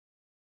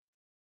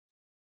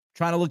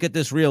 Trying to look at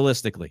this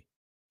realistically.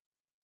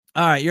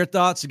 All right, your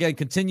thoughts. Again,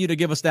 continue to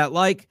give us that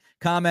like,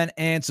 comment,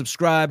 and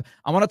subscribe.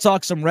 I want to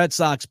talk some Red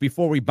Sox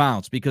before we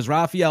bounce because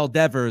Rafael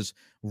Devers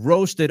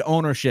roasted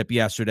ownership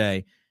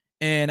yesterday,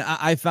 and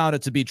I found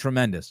it to be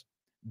tremendous.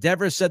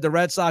 Devers said the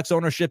Red Sox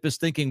ownership is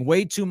thinking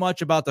way too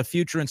much about the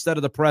future instead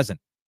of the present.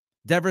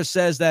 Devers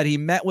says that he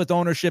met with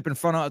ownership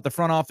at the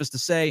front office to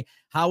say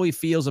how he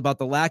feels about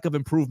the lack of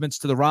improvements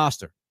to the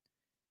roster.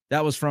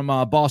 That was from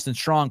Boston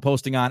Strong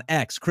posting on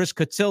X. Chris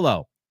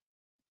Cotillo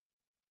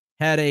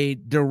had a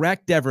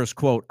direct Devers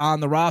quote on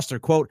the roster.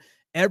 Quote,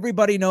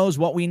 everybody knows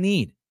what we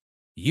need.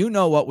 You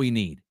know what we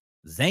need.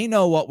 They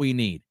know what we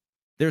need.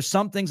 There's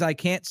some things I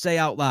can't say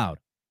out loud.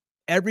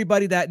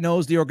 Everybody that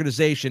knows the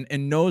organization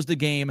and knows the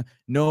game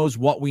knows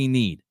what we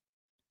need.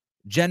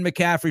 Jen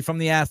McCaffrey from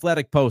The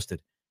Athletic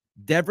posted,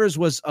 Devers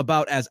was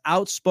about as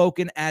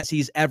outspoken as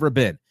he's ever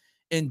been.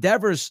 And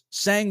Devers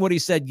saying what he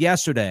said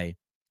yesterday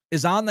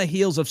is on the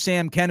heels of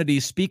Sam Kennedy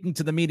speaking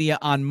to the media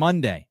on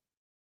Monday.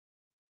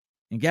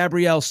 And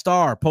Gabrielle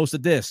Starr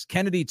posted this.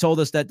 Kennedy told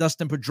us that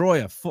Dustin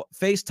Pedroia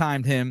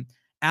FaceTimed him,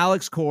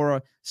 Alex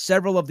Cora,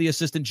 several of the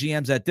assistant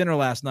GMs at dinner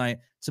last night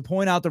to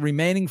point out the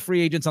remaining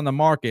free agents on the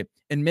market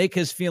and make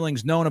his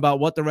feelings known about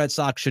what the Red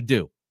Sox should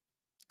do.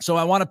 So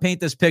I want to paint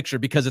this picture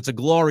because it's a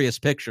glorious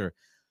picture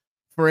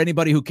for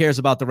anybody who cares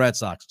about the Red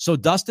Sox. So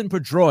Dustin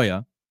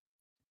Pedroia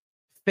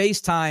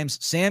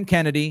FaceTimes Sam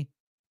Kennedy,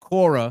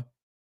 Cora,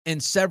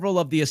 and several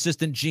of the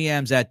assistant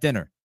GMs at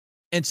dinner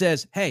and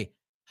says, hey,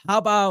 how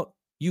about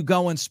you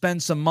go and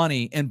spend some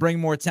money and bring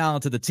more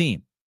talent to the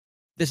team?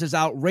 This is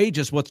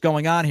outrageous what's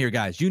going on here,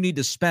 guys. You need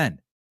to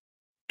spend.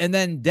 And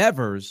then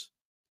Devers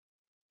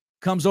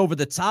comes over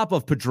the top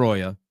of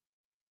Pedroia,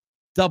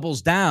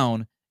 doubles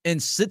down,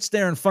 and sits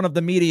there in front of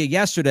the media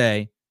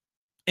yesterday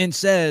and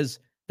says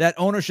that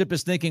ownership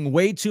is thinking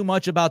way too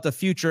much about the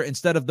future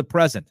instead of the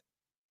present.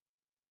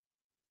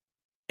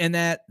 And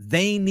that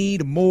they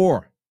need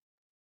more.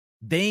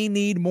 They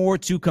need more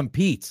to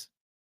compete.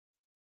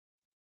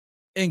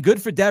 And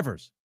good for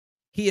Devers.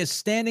 He is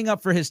standing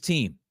up for his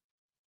team.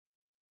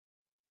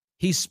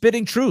 He's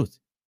spitting truth.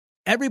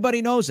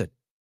 Everybody knows it.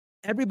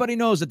 Everybody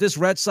knows that this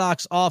Red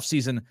Sox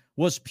offseason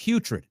was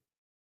putrid.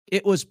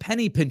 It was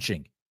penny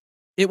pinching.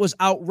 It was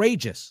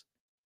outrageous.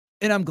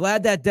 And I'm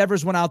glad that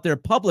Devers went out there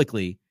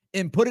publicly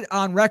and put it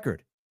on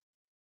record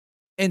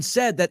and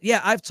said that,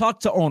 yeah, I've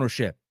talked to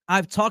ownership.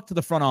 I've talked to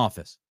the front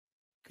office.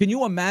 Can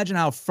you imagine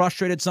how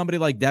frustrated somebody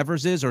like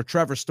Devers is, or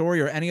Trevor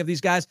Story, or any of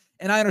these guys?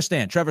 And I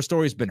understand Trevor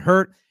Story's been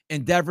hurt,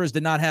 and Devers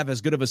did not have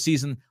as good of a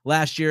season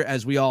last year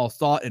as we all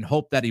thought and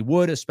hoped that he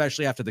would,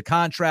 especially after the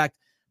contract.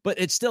 But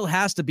it still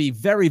has to be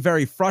very,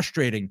 very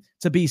frustrating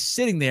to be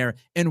sitting there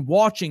and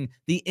watching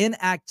the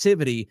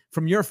inactivity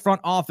from your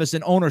front office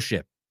and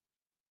ownership.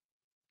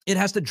 It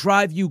has to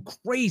drive you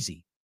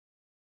crazy.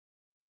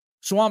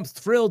 So I'm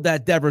thrilled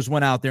that Devers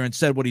went out there and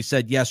said what he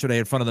said yesterday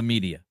in front of the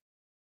media.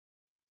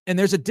 And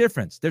there's a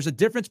difference. There's a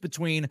difference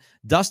between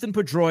Dustin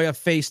Pedroia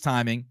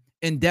FaceTiming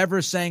and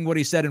Devers saying what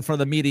he said in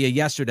front of the media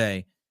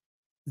yesterday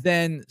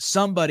than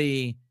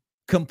somebody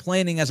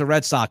complaining as a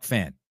Red Sox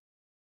fan.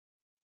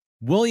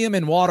 William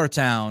in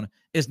Watertown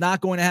is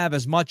not going to have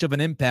as much of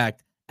an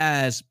impact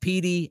as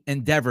Petey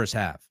and Devers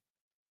have.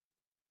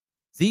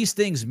 These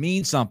things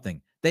mean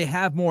something. They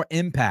have more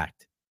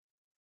impact.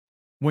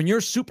 When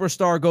your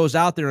superstar goes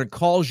out there and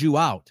calls you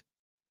out,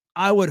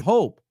 I would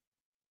hope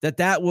that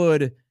that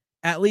would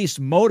at least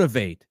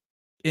motivate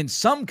in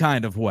some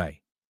kind of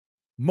way,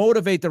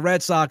 motivate the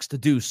Red Sox to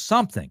do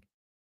something.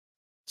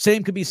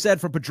 Same could be said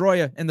for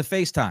Pedroia in the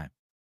FaceTime.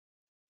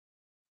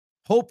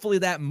 Hopefully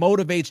that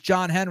motivates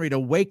John Henry to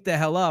wake the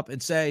hell up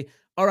and say,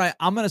 all right,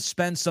 I'm going to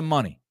spend some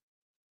money.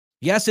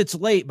 Yes, it's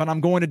late, but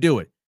I'm going to do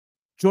it.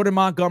 Jordan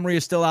Montgomery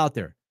is still out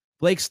there.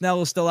 Blake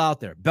Snell is still out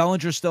there.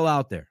 Bellinger's still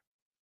out there.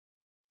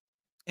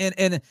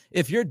 And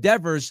if you're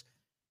Devers,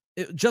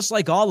 just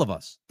like all of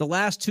us, the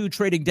last two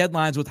trading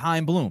deadlines with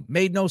Chaim Bloom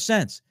made no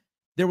sense.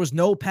 There was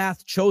no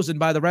path chosen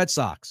by the Red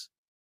Sox.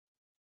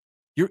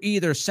 You're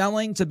either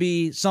selling to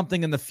be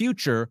something in the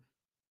future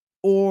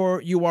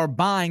or you are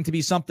buying to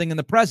be something in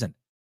the present.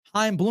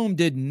 Chaim Bloom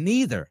did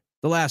neither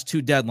the last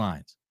two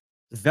deadlines.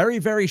 Very,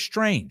 very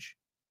strange.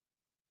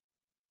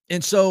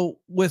 And so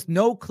with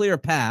no clear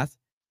path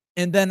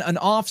and then an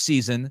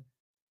offseason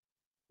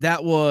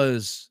that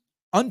was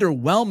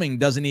underwhelming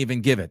doesn't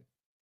even give it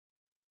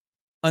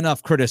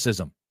enough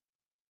criticism.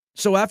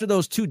 So after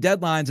those two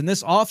deadlines in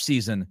this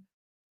offseason,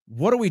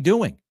 what are we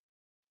doing?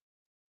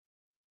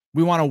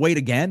 We want to wait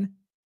again?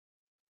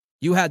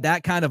 You had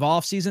that kind of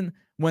offseason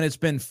when it's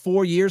been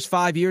 4 years,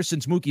 5 years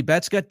since Mookie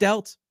Betts got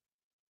dealt?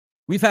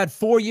 We've had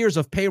 4 years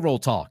of payroll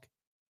talk.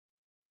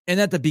 And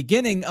at the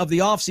beginning of the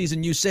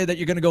offseason, you say that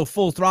you're going to go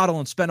full throttle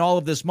and spend all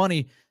of this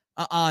money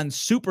on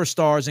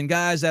superstars and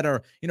guys that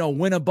are,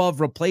 win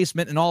above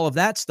replacement and all of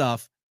that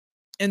stuff.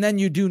 And then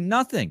you do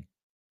nothing.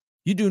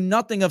 You do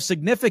nothing of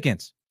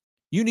significance.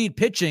 You need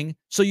pitching,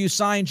 so you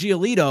sign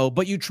Giolito,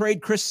 but you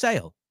trade Chris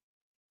Sale.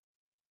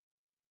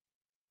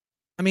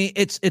 I mean,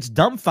 it's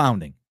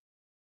dumbfounding.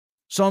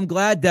 So I'm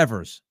glad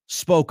Devers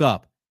spoke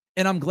up,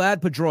 and I'm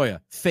glad Pedroia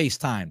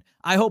FaceTimed.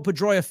 I hope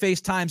Pedroia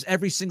FaceTimes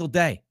every single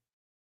day.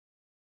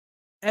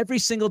 Every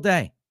single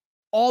day.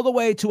 All the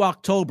way to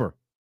October.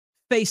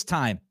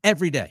 FaceTime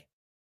every day.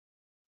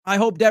 I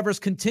hope Devers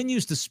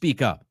continues to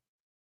speak up.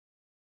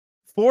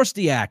 Force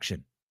the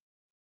action.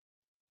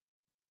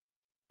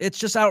 It's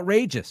just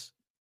outrageous.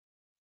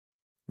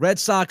 Red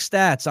Sox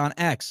stats on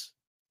X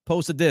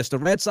posted this. The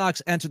Red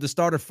Sox entered the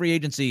start of free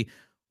agency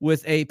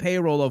with a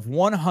payroll of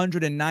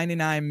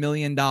 $199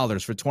 million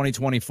for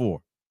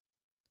 2024.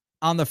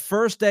 On the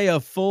first day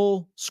of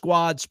full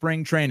squad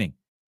spring training,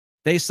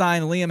 they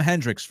signed Liam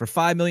Hendriks for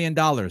 $5 million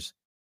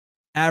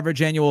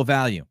average annual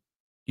value.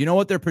 You know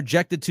what their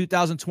projected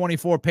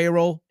 2024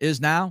 payroll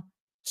is now?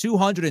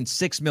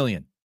 $206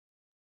 million.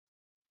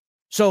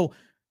 So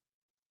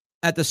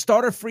at the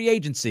start of free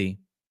agency,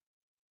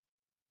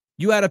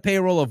 you had a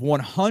payroll of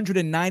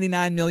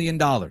 $199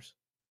 million.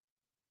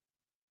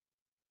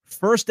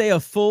 First day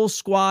of full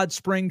squad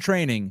spring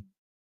training,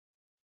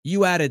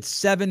 you added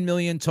 $7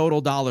 million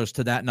total dollars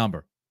to that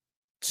number.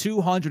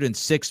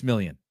 $206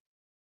 million.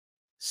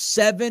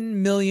 $7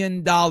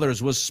 million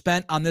was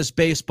spent on this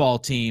baseball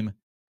team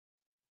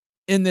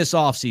in this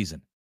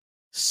offseason.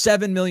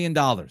 $7 million.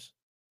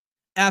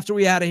 After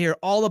we had to hear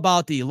all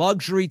about the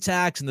luxury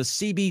tax and the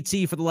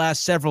CBT for the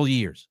last several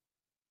years.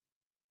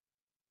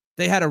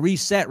 They had a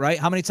reset, right?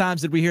 How many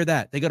times did we hear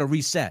that? They got a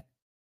reset.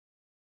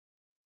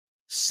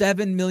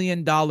 $7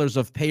 million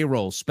of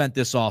payroll spent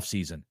this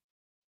offseason.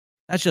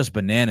 That's just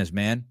bananas,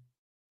 man.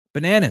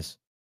 Bananas.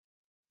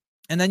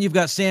 And then you've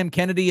got Sam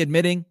Kennedy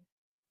admitting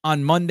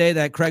on Monday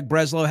that Craig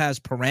Breslow has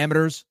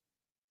parameters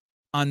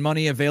on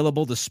money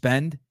available to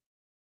spend.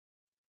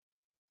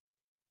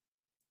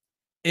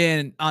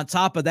 And on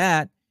top of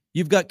that,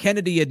 you've got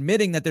Kennedy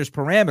admitting that there's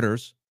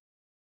parameters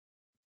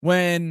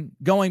when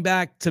going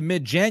back to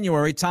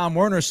mid-January, Tom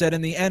Werner said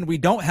in the end, we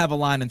don't have a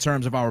line in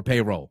terms of our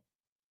payroll.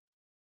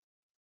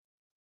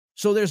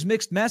 So there's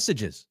mixed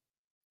messages.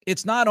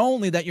 It's not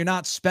only that you're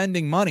not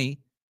spending money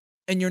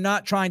and you're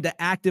not trying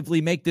to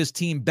actively make this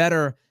team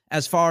better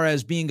as far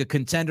as being a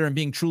contender and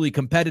being truly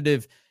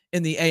competitive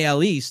in the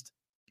AL East.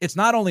 It's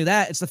not only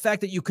that, it's the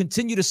fact that you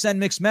continue to send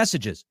mixed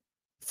messages,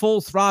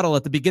 full throttle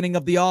at the beginning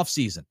of the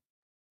offseason.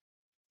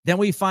 Then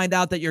we find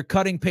out that you're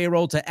cutting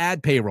payroll to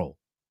add payroll.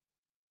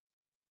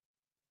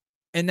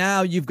 And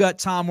now you've got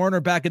Tom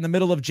Werner back in the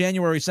middle of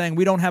January saying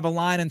we don't have a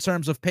line in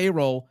terms of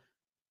payroll.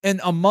 And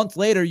a month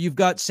later, you've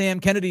got Sam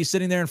Kennedy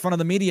sitting there in front of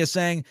the media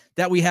saying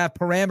that we have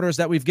parameters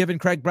that we've given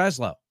Craig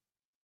Breslow.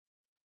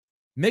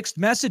 Mixed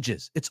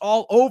messages. It's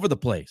all over the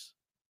place.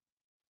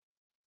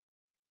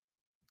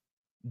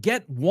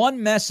 Get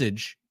one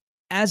message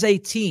as a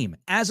team,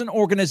 as an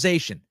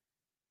organization.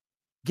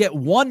 Get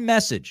one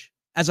message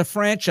as a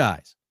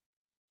franchise.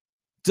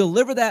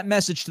 Deliver that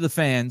message to the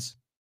fans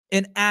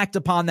and act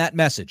upon that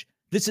message.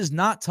 This is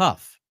not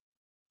tough.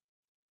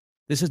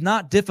 This is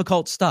not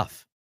difficult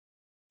stuff.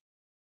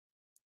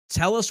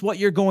 Tell us what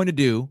you're going to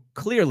do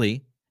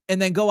clearly,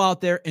 and then go out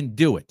there and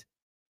do it.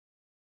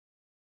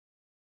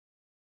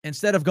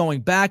 Instead of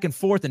going back and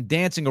forth and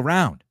dancing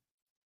around.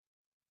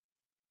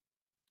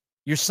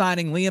 You're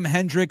signing Liam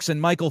Hendricks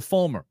and Michael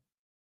Fulmer.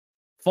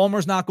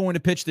 Fulmer's not going to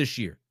pitch this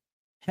year.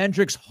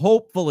 Hendricks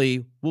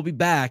hopefully will be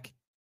back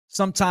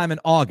sometime in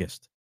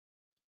August.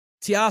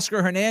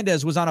 Teoscar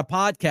Hernandez was on a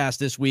podcast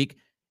this week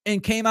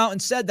and came out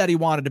and said that he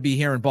wanted to be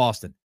here in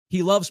Boston.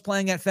 He loves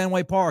playing at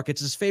Fenway Park.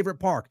 It's his favorite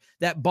park.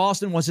 That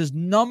Boston was his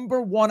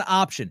number one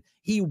option.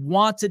 He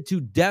wanted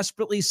to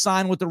desperately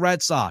sign with the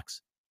Red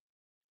Sox,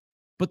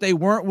 but they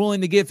weren't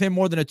willing to give him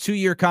more than a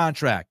 2-year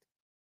contract.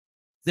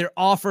 Their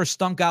offer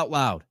stunk out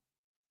loud.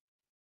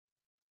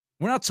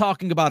 We're not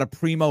talking about a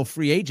primo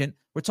free agent.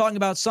 We're talking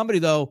about somebody,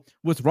 though,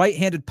 with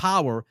right-handed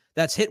power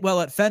that's hit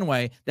well at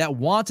Fenway, that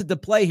wanted to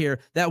play here,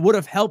 that would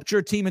have helped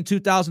your team in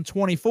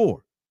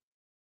 2024.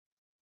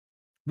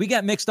 We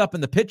got mixed up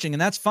in the pitching, and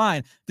that's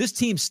fine. This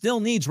team still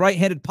needs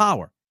right-handed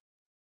power.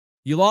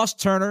 You lost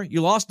Turner.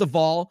 You lost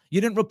Duvall.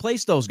 You didn't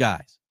replace those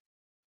guys.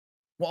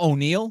 Well,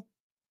 O'Neill?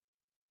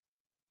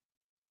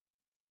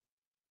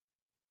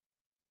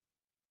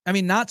 I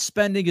mean, not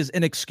spending is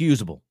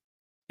inexcusable.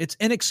 It's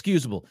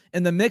inexcusable.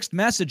 And the mixed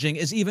messaging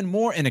is even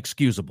more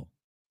inexcusable.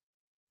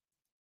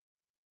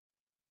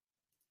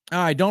 All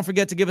right, don't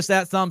forget to give us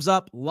that thumbs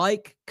up,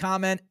 like,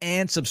 comment,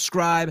 and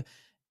subscribe.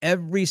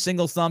 Every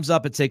single thumbs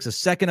up. It takes a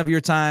second of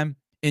your time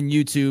in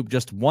YouTube,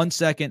 just 1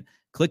 second.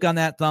 Click on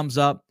that thumbs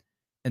up,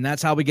 and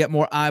that's how we get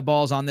more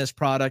eyeballs on this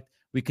product.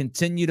 We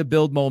continue to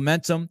build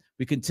momentum.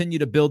 We continue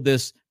to build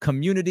this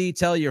community.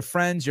 Tell your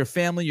friends, your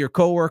family, your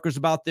coworkers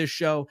about this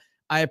show.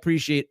 I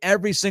appreciate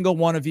every single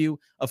one of you.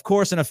 Of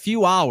course, in a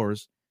few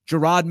hours,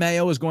 Gerard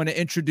Mayo is going to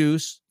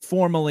introduce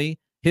formally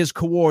his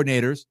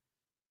coordinators,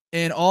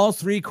 and all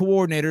 3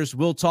 coordinators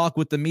will talk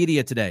with the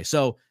media today.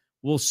 So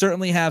we'll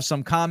certainly have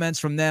some comments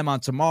from them on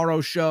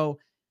tomorrow's show,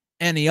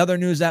 any other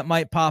news that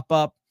might pop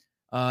up.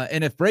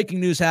 And if breaking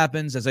news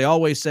happens, as I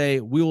always say,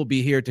 we will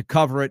be here to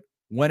cover it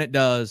when it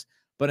does.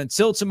 But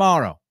until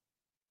tomorrow,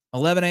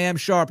 11 a.m.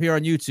 sharp here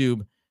on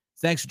YouTube,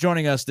 thanks for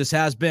joining us. This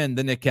has been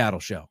The Nick Cattle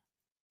Show.